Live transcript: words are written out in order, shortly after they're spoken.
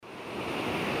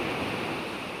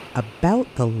about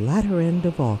the latter end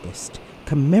of August,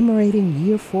 commemorating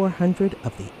year 400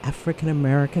 of the African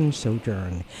American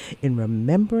sojourn. In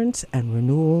remembrance and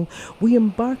renewal, we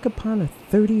embark upon a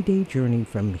 30-day journey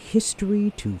from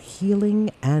history to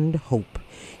healing and hope.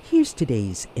 Here's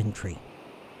today's entry.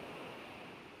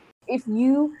 If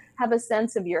you have a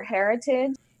sense of your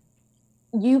heritage,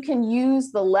 you can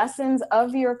use the lessons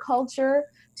of your culture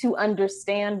to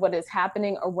understand what is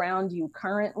happening around you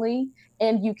currently,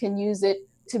 and you can use it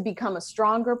to become a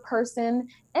stronger person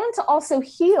and to also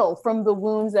heal from the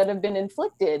wounds that have been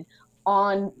inflicted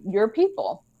on your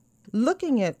people.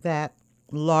 Looking at that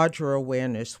larger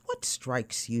awareness, what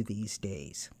strikes you these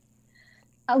days?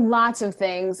 Lots of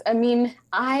things. I mean,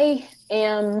 I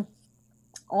am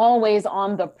always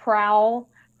on the prowl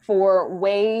for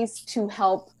ways to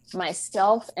help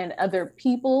myself and other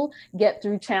people get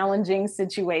through challenging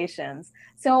situations.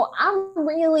 So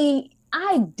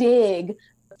I dig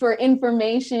for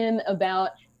information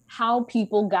about how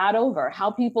people got over, how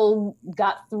people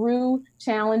got through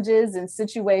challenges and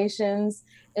situations,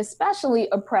 especially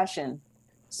oppression.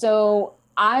 So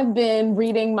I've been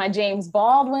reading my James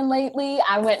Baldwin lately.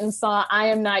 I went and saw I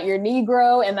Am Not Your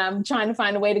Negro, and I'm trying to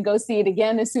find a way to go see it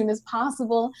again as soon as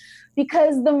possible.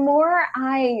 Because the more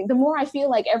I feel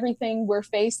like everything we're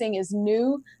facing is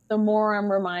new, the more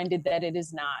I'm reminded that it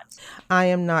is not. I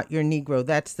Am Not Your Negro.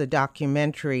 That's the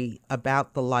documentary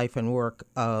about the life and work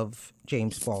of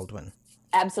James Baldwin.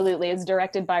 Absolutely. It's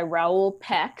directed by Raoul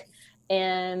Peck,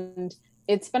 and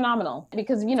it's phenomenal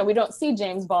because, we don't see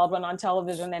James Baldwin on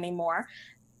television anymore.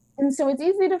 And so it's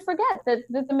easy to forget that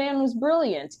the man was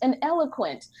brilliant and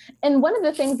eloquent. And one of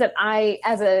the things that I,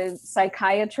 as a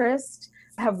psychiatrist,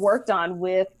 have worked on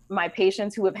with my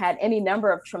patients who have had any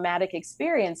number of traumatic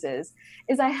experiences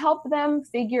is I help them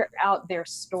figure out their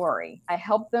story. I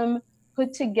help them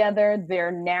put together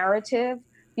their narrative,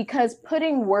 because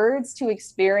putting words to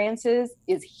experiences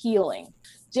is healing.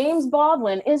 James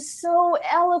Baldwin is so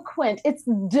eloquent. It's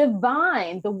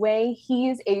divine the way he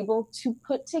is able to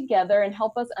put together and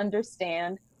help us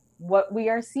understand what we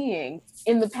are seeing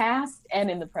in the past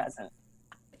and in the present.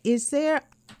 Is there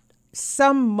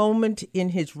some moment in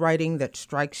his writing that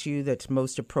strikes you that's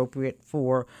most appropriate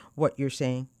for what you're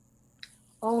saying?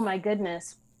 Oh my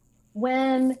goodness.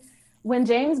 When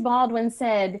James Baldwin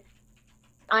said,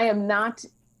 "I am not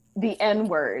the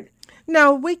N-word."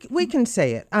 No, we can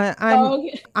say it.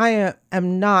 I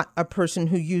am not a person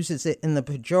who uses it in the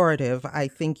pejorative. I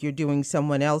think you're doing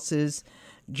someone else's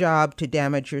job to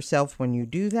damage yourself when you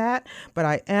do that. But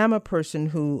I am a person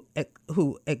who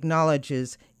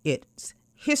acknowledges its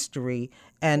history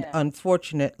and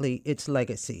unfortunately its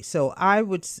legacy. So I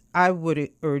would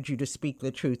urge you to speak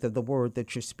the truth of the word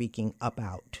that you're speaking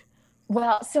about.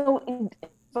 Well, so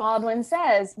Baldwin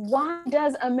says, "Why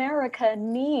does America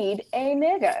need a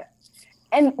nigger?"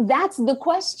 And that's the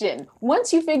question.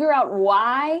 Once you figure out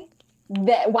why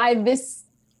this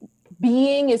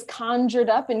being is conjured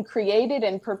up and created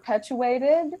and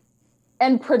perpetuated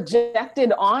and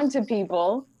projected onto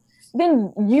people,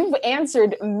 then you've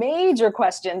answered major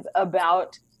questions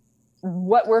about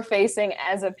what we're facing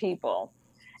as a people.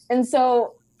 And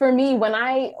so for me, when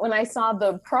I saw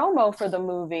the promo for the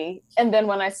movie, and then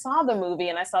when I saw the movie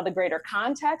and I saw the greater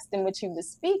context in which he was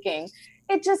speaking,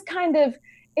 it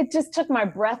just took my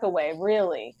breath away,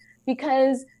 really,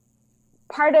 because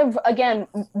part of, again,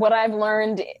 what I've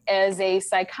learned as a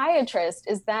psychiatrist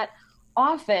is that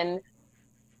often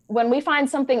when we find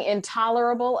something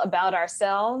intolerable about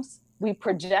ourselves, we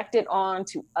project it on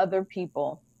to other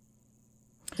people.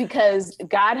 Because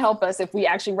God help us if we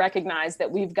actually recognize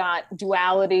that we've got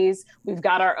dualities, we've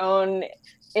got our own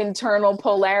internal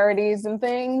polarities and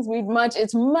things.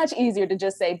 It's much easier to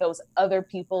just say those other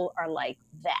people are like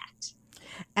that.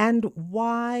 And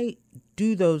why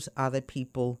do those other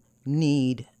people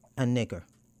need a nigger?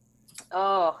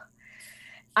 Oh,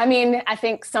 I mean, I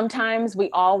think sometimes we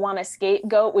all want a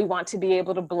scapegoat. We want to be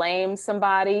able to blame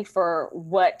somebody for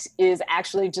what is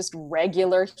actually just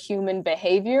regular human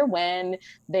behavior when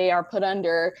they are put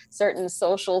under certain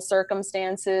social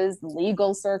circumstances,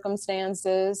 legal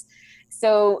circumstances.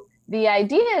 So the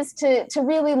idea is to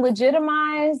really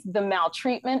legitimize the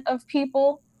maltreatment of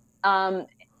people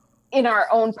in our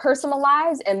own personal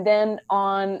lives and then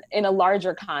in a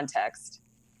larger context.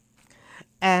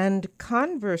 And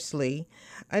conversely,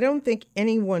 I don't think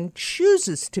anyone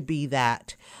chooses to be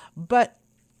that, but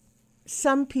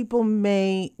some people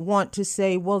may want to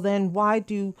say, well, then why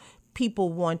do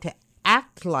people want to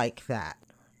act like that?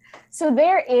 So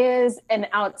there is an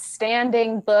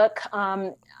outstanding book.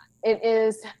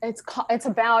 It's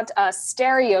about a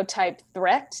stereotype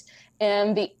threat,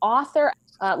 and the author,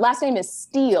 last name is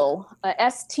Steele,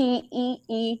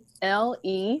 Steele.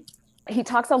 He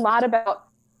talks a lot about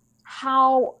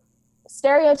how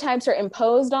stereotypes are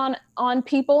imposed on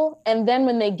people, and then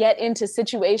when they get into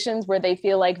situations where they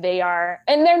feel like they are,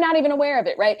 and they're not even aware of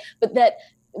it, right? But that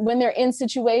when they're in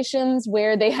situations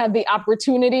where they have the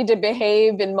opportunity to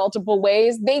behave in multiple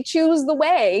ways, they choose the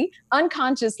way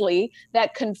unconsciously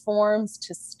that conforms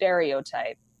to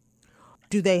stereotype.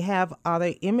 Do they have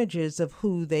other images of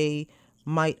who they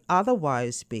might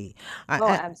otherwise be?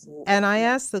 Absolutely. And I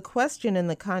asked the question in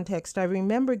the context, I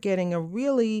remember getting a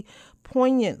really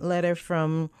poignant letter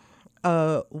from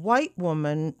a white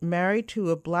woman married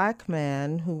to a black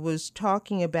man who was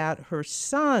talking about her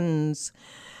sons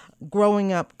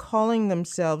growing up calling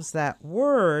themselves that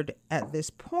word at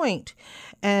this point.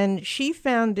 And she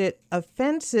found it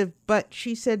offensive, but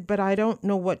she said, but I don't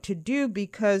know what to do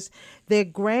because their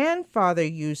grandfather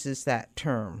uses that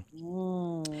term.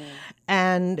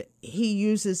 And he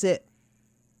uses it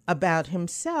about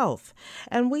himself.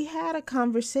 And we had a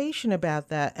conversation about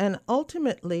that. And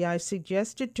ultimately, I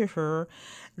suggested to her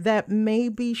that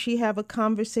maybe she have a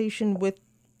conversation with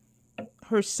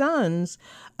her sons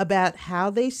about how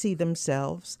they see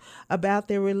themselves, about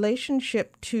their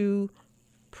relationship to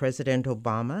President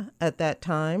Obama at that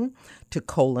time, to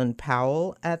Colin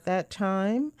Powell at that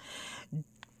time.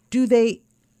 Do they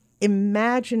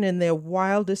imagine in their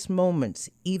wildest moments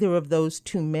either of those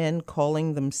two men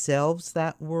calling themselves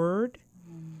that word?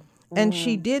 And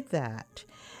she did that.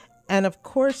 And of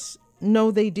course,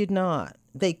 no, they did not.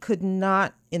 They could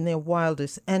not in their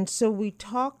wildest. And so we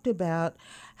talked about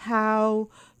how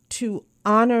to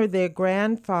honor their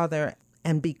grandfather.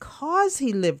 And because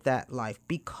he lived that life,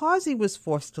 because he was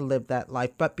forced to live that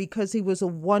life, but because he was a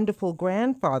wonderful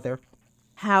grandfather,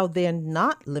 how their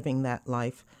not living that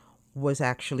life was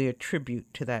actually a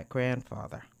tribute to that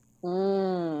grandfather.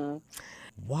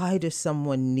 Why does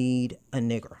someone need a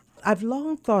nigger? I've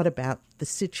long thought about the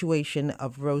situation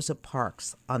of Rosa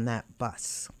Parks on that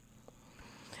bus.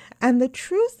 And the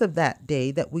truth of that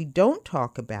day that we don't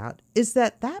talk about is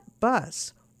that that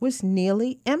bus was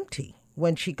nearly empty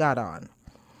when she got on.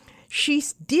 She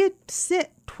did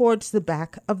sit towards the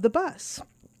back of the bus,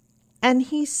 and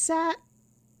he sat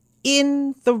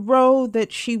in the row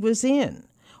that she was in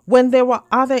when there were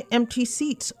other empty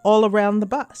seats all around the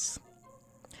bus.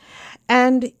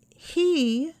 And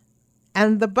he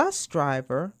and the bus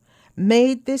driver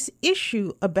made this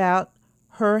issue about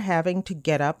her having to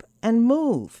get up and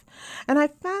move. And I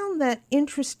found that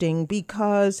interesting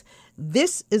because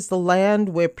this is the land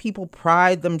where people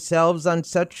pride themselves on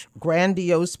such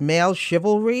grandiose male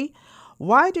chivalry.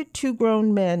 Why did two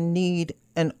grown men need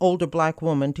an older black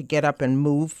woman to get up and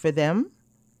move for them?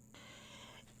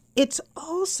 It's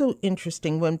also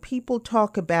interesting when people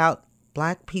talk about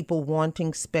black people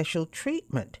wanting special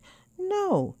treatment.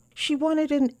 No, she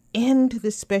wanted an end to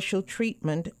the special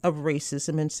treatment of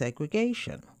racism and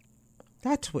segregation.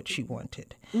 That's what she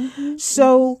wanted.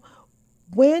 So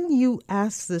when you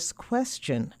ask this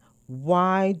question,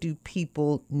 why do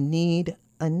people need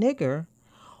a nigger?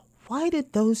 Why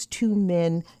did those two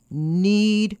men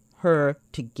need her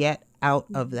to get out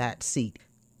of that seat?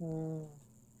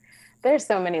 There's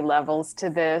so many levels to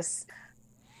this.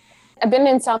 I've been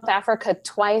in South Africa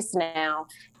twice now.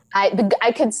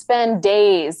 I could spend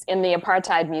days in the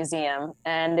Apartheid Museum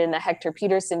and in the Hector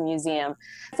Peterson Museum.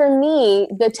 For me,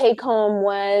 the take home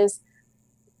was,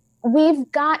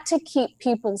 we've got to keep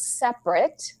people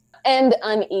separate and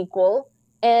unequal.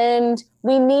 And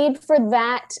we need for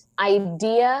that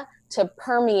idea to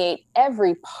permeate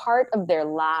every part of their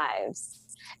lives.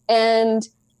 And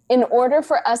in order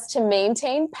for us to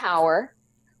maintain power,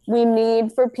 we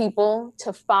need for people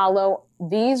to follow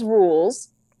these rules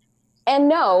and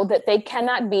know that they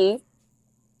cannot be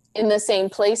in the same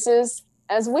places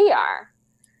as we are.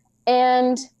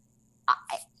 And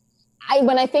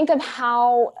when I think of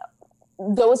how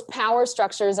those power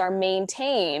structures are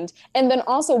maintained, and then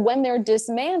also when they're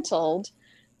dismantled,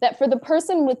 that for the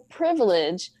person with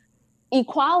privilege,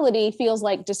 equality feels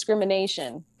like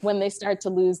discrimination when they start to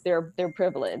lose their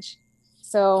privilege.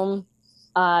 So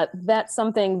that's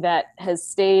something that has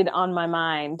stayed on my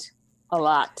mind a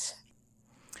lot.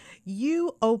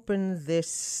 You opened this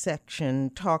section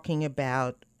talking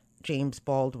about James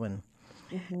Baldwin.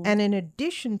 And in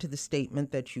addition to the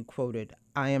statement that you quoted,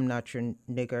 I am not your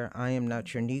nigger, I am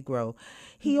not your Negro,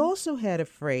 he also had a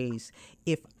phrase,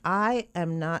 if I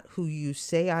am not who you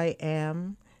say I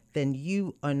am, then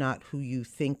you are not who you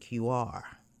think you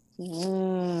are.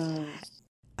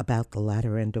 About the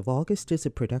Latter End of August is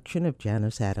a production of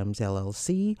Janus Adams,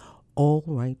 LLC, all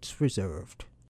rights reserved.